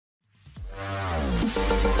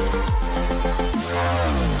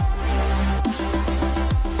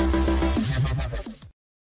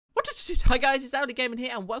Hi guys, it's OwlyGaming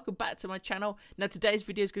here and welcome back to my channel. Now today's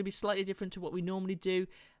video is going to be slightly different to what we normally do.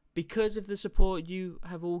 Because of the support you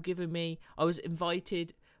have all given me, I was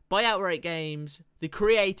invited by Outright Games, the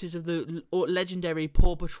creators of the legendary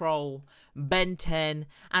Paw Patrol, Ben 10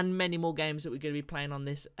 and many more games that we're going to be playing on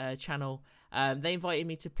this channel. They invited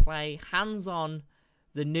me to play hands-on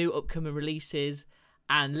the new upcoming releases,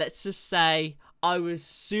 and let's just say I was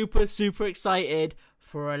super excited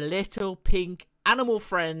for a little pink animal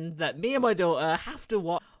friend that me and my daughter have to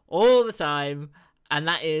watch all the time, and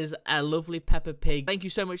that is a lovely Peppa Pig. Thank you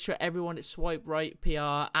so much to everyone at Swipe Right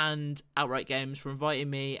PR and Outright Games for inviting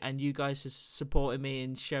me, and you guys for supporting me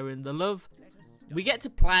and showing the love. We get to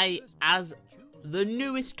play as the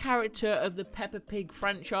newest character of the Peppa Pig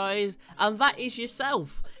franchise, and that is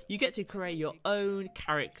yourself. You get to create your own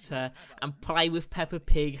character and play with Peppa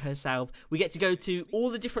Pig herself. We get to go to all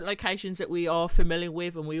the different locations that we are familiar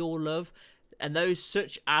with and we all love, and those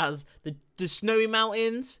such as the snowy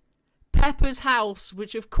mountains, Peppa's house,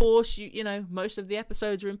 which of course you know most of the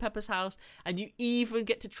episodes are in Peppa's house, and you even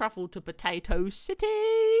get to travel to Potato City,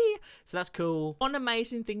 so that's cool. One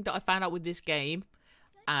amazing thing that I found out with this game,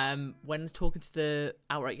 when talking to the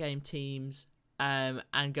Outright Game teams and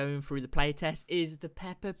going through the playtest, is the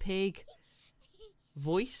Peppa Pig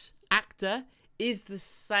voice actor is the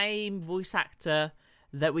same voice actor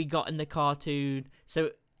that we got in the cartoon,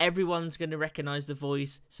 so everyone's going to recognise the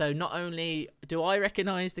voice. So not only do I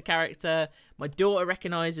recognise the character, my daughter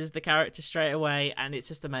recognises the character straight away, and it's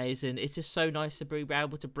just amazing. It's just so nice to be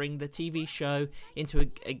able to bring the TV show into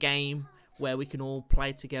a game where we can all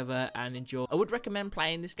play together and enjoy. I would recommend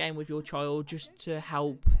playing this game with your child just to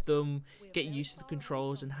help them get used to the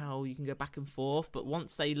controls and how you can go back and forth, but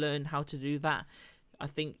once they learn how to do that, I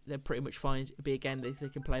think they're pretty much fine to be a game that they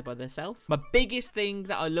can play by themselves. My biggest thing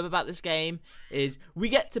that I love about this game is we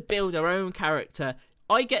get to build our own character.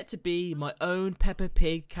 I get to be my own Peppa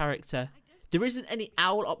Pig character. There isn't any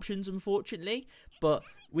owl options, unfortunately, but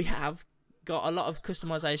we have got a lot of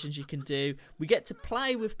customizations you can do. We get to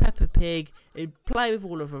play with Peppa Pig and play with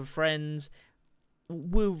all of our friends.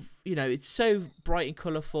 You know, it's so bright and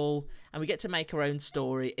colourful, and we get to make our own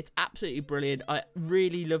story. It's absolutely brilliant. I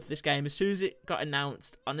really love this game. As soon as it got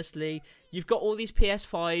announced, honestly, you've got all these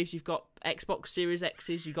PS5s, you've got Xbox Series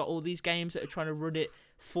X's, you've got all these games that are trying to run it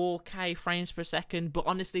 4K frames per second, but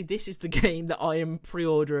honestly, this is the game that I am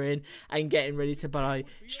pre-ordering and getting ready to buy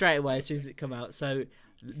straight away as soon as it comes out. So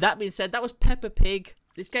that being said, that was Peppa Pig.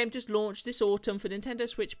 This game just launched this autumn for Nintendo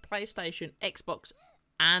Switch, PlayStation, Xbox,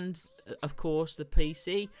 and of course the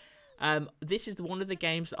PC. This is one of the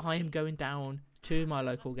games that I am going down to my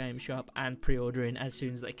local game shop and pre-ordering as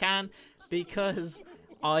soon as I can, because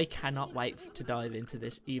I cannot wait to dive into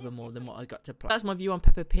this even more than what I got to play. That's my view on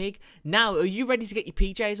Peppa Pig. Now, are you ready to get your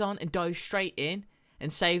PJs on and dive straight in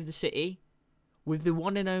and save the city with the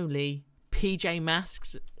one and only PJ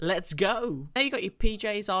Masks? Let's go. Now you got your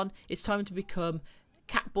PJs on, it's time to become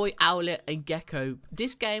Catboy, Owlet and Gecko.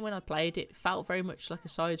 This game, when I played it, felt very much like a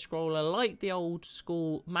side scroller, like the old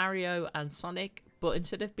school Mario and Sonic, but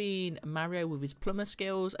instead of being Mario with his plumber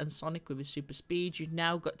skills and Sonic with his super speed, you've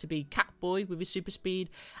now got to be Catboy with his super speed,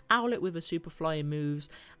 Owlet with his super flying moves,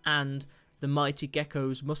 and the mighty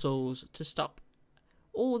Gecko's muscles to stop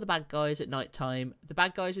all the bad guys at night time. The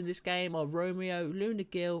bad guys in this game are Romeo, Luna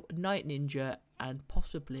Gill, Night Ninja, and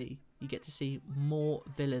possibly you get to see more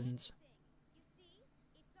villains.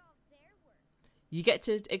 You get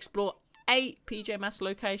to explore 8 PJ Masks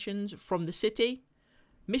locations from the city,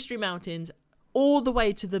 Mystery Mountains, all the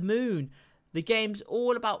way to the moon. The game's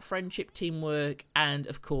all about friendship, teamwork, and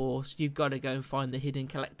of course, you've got to go and find the hidden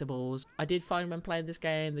collectibles. I did find when playing this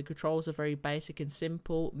game, the controls are very basic and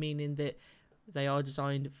simple, meaning that they are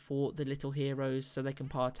designed for the little heroes so they can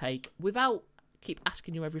partake without keep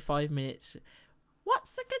asking you every 5 minutes,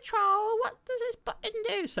 what's the control? What does this button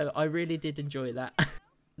do? So I really did enjoy that.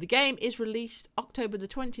 The game is released October the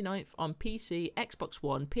 29th on PC, Xbox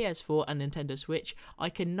One, PS4 and Nintendo Switch. I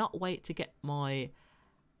cannot wait to get my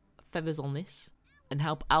feathers on this and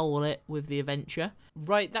help Owlet with the adventure.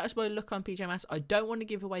 Right, that was my look on PJ Masks. I don't want to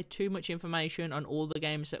give away too much information on all the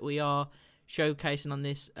games that we are showcasing on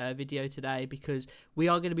this video today, because we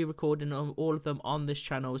are going to be recording all of them on this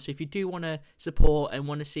channel. So if you do want to support and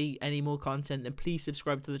want to see any more content, then please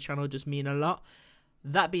subscribe to the channel. It does mean a lot.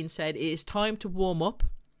 That being said, it is time to warm up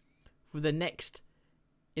for the next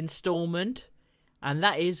installment, and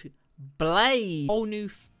that is Blade. Whole new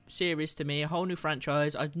series to me, a whole new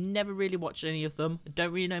franchise. I've never really watched any of them. I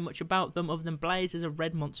don't really know much about them other than Blaze is a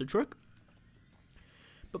red monster truck.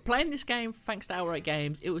 But playing this game, thanks to Outright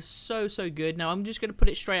Games, it was so good. Now, I'm just going to put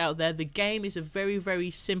it straight out there. The game is a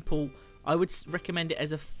very simple I would recommend it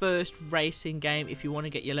as a first racing game if you want to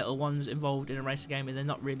get your little ones involved in a racing game and they're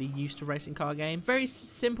not really used to racing car game. Very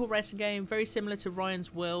simple racing game, very similar to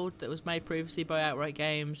Ryan's World that was made previously by Outright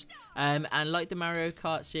Games, and like the Mario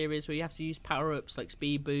Kart series where you have to use power-ups like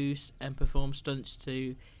speed boost and perform stunts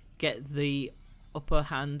to get the upper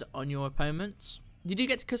hand on your opponents. You do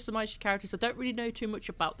get to customize your characters. I don't really know too much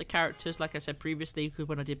about the characters, like I said previously, because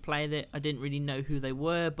when I did play it, I didn't really know who they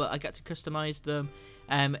were, but I got to customize them,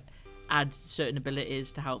 add certain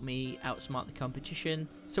abilities to help me outsmart the competition.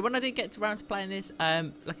 So when I did get around to playing this,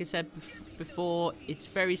 like I said before, it's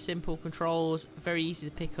very simple controls, very easy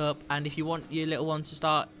to pick up, and if you want your little one to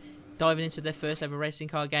start diving into their first ever racing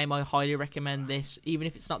car game, I highly recommend this. Even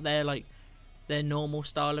if it's not their normal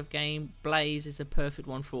style of game, Blaze is a perfect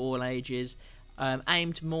one for all ages.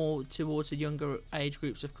 Aimed more towards the younger age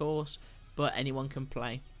groups, of course, but anyone can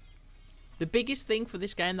play. The biggest thing for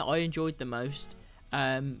this game that I enjoyed the most,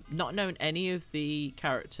 not knowing any of the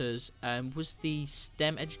characters, was the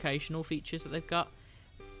STEM educational features that they've got.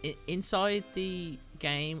 Inside the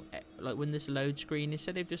game, like when this load screen,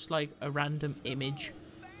 instead of just like a random image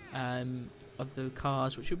of the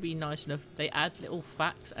cars, which would be nice enough, they add little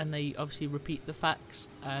facts and they obviously repeat the facts,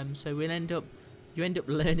 so you end up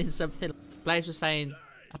learning something. Blaze was saying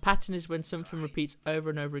a pattern is when something repeats over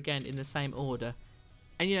and over again in the same order,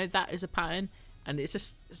 and you know that is a pattern, and it's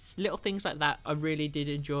just little things like that I really did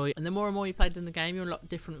enjoy. And the more and more you played in the game, you unlocked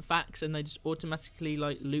different facts, and they just automatically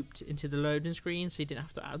like looped into the loading screen, so you didn't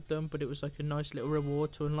have to add them, but it was like a nice little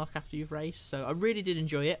reward to unlock after you've raced. So I really did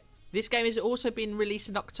enjoy it. This game has also been released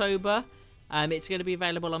in October. It's going to be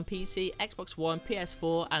available on PC, Xbox One,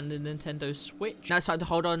 PS4 and the Nintendo Switch. Now it's time to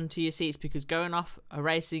hold on to your seats, because going off a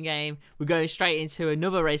racing game, we're going straight into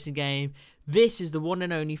another racing game. This is the one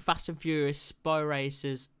and only Fast and Furious Spy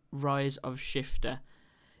Racers Rise of Shifter.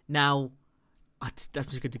 Now, I'm just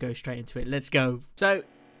going to go straight into it. Let's go. So,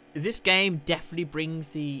 this game definitely brings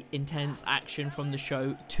the intense action from the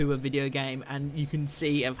show to a video game, and you can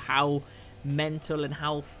see of how mental and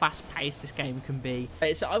how fast paced this game can be.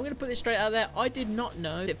 So I'm going to put this straight out there. I did not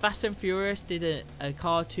know that Fast and Furious did a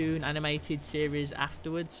cartoon animated series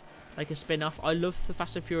afterwards, like a spin-off. I love the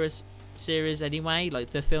Fast and Furious series anyway, like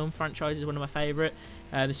the film franchise is one of my favourite.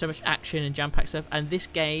 There's so much action and jam-packed stuff, and this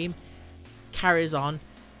game carries on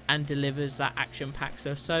and delivers that action-packed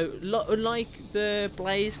stuff. So unlike the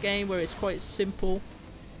Blaze game where it's quite simple,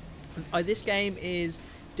 this game is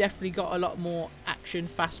definitely got a lot more action,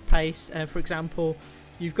 fast-paced. For example,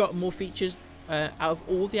 you've got more features out of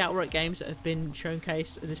all the Outright games that have been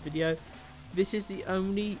showcased in this video. This is the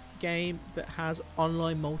only game that has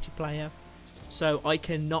online multiplayer, so I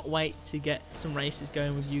cannot wait to get some races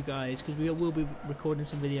going with you guys, because we will be recording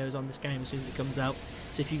some videos on this game as soon as it comes out.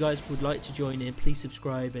 So if you guys would like to join in, please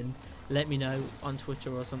subscribe and let me know on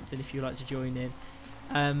Twitter or something if you'd like to join in.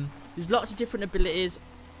 There's lots of different abilities.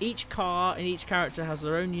 Each car and each character has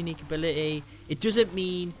their own unique ability. It doesn't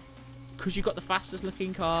mean because you've got the fastest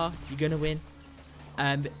looking car, you're going to win.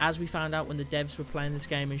 As we found out when the devs were playing this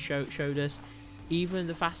game and showed us, even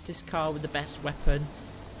the fastest car with the best weapon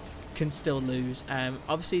can still lose.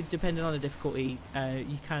 Obviously, depending on the difficulty,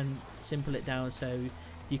 you can simple it down so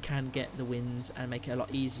you can get the wins and make it a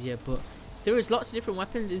lot easier. But there is lots of different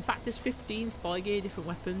weapons. In fact, there's 15 Spy Gear different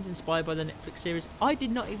weapons inspired by the Netflix series. I did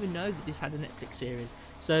not even know that this had a Netflix series.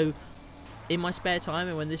 So in my spare time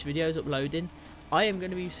and when this video is uploading, I am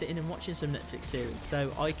going to be sitting and watching some Netflix series.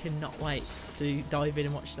 So I cannot wait to dive in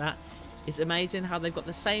and watch that. It's amazing how they've got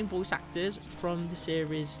the same voice actors from the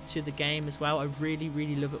series to the game as well. I really,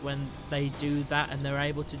 really love it when they do that, and they're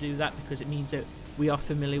able to do that, because it means that we are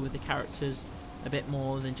familiar with the characters a bit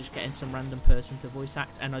more than just getting some random person to voice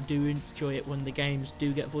act. And I do enjoy it when the games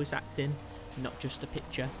do get voice acting, not just a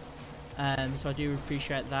picture. So I do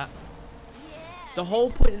appreciate that. The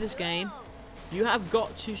whole point of this game, you have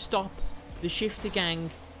got to stop the Shifter gang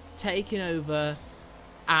taking over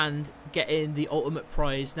and getting the ultimate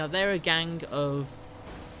prize. Now, they're a gang of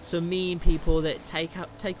some mean people that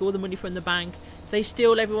take all the money from the bank. They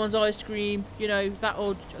steal everyone's ice cream, you know, that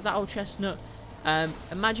old chestnut.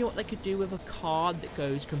 Imagine what they could do with a car that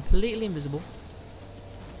goes completely invisible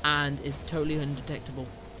and is totally undetectable.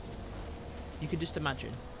 You could just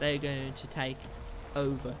imagine they're going to take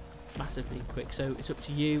over massively quick. So it's up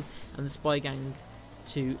to you and the Spy Gang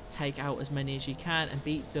to take out as many as you can and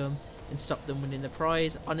beat them and stop them winning the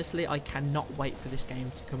prize. Honestly, I cannot wait for this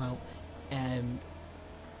game to come out.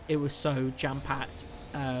 It was so jam-packed.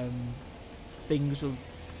 Things were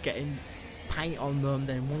getting paint on them,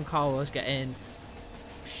 then one car was getting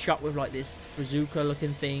shot with like this bazooka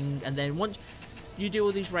looking thing, and then once you do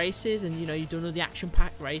all these races and you know you've done all the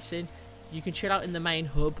action-packed racing, you can chill out in the main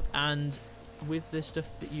hub, and with the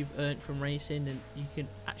stuff that you've earned from racing, and you can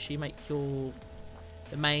actually make the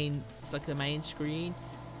main, it's like the main screen.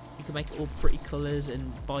 You can make it all pretty colours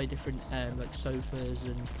and buy different like sofas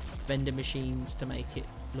and vending machines to make it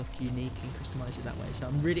look unique and customise it that way. So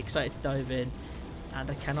I'm really excited to dive in, and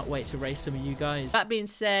I cannot wait to race some of you guys. That being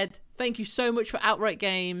said, thank you so much for Outright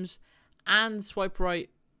Games and Swipe Right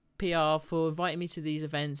PR for inviting me to these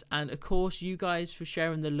events, and of course you guys for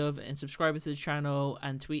sharing the love and subscribing to the channel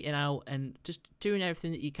and tweeting out and just doing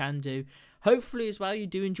everything that you can do. Hopefully as well you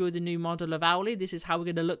do enjoy the new model of Owly. This is how we're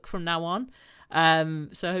going to look from now on.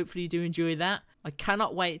 So hopefully you do enjoy that. I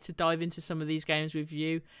cannot wait to dive into some of these games with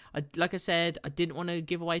you. Like I said, I didn't want to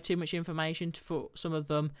give away too much information for some of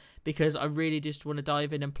them because I really just want to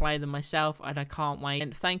dive in and play them myself, and I can't wait.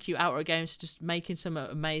 And thank you Outright Games for just making some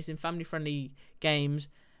amazing family friendly games,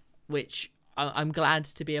 which I'm glad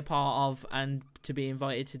to be a part of and to be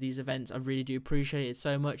invited to these events. I really do appreciate it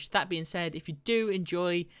so much. That being said, if you do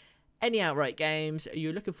enjoy any Outright Games,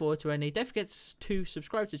 you're looking forward to any, don't forget to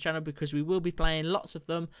subscribe to the channel because we will be playing lots of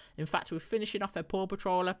them. In fact, we're finishing off our Paw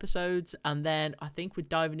Patrol episodes, and then I think we're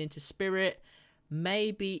diving into Spirit,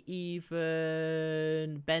 maybe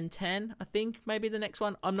even Ben 10, I think, maybe the next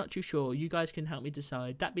one. I'm not too sure. You guys can help me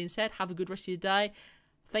decide. That being said, have a good rest of your day.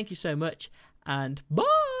 Thank you so much, and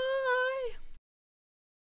bye!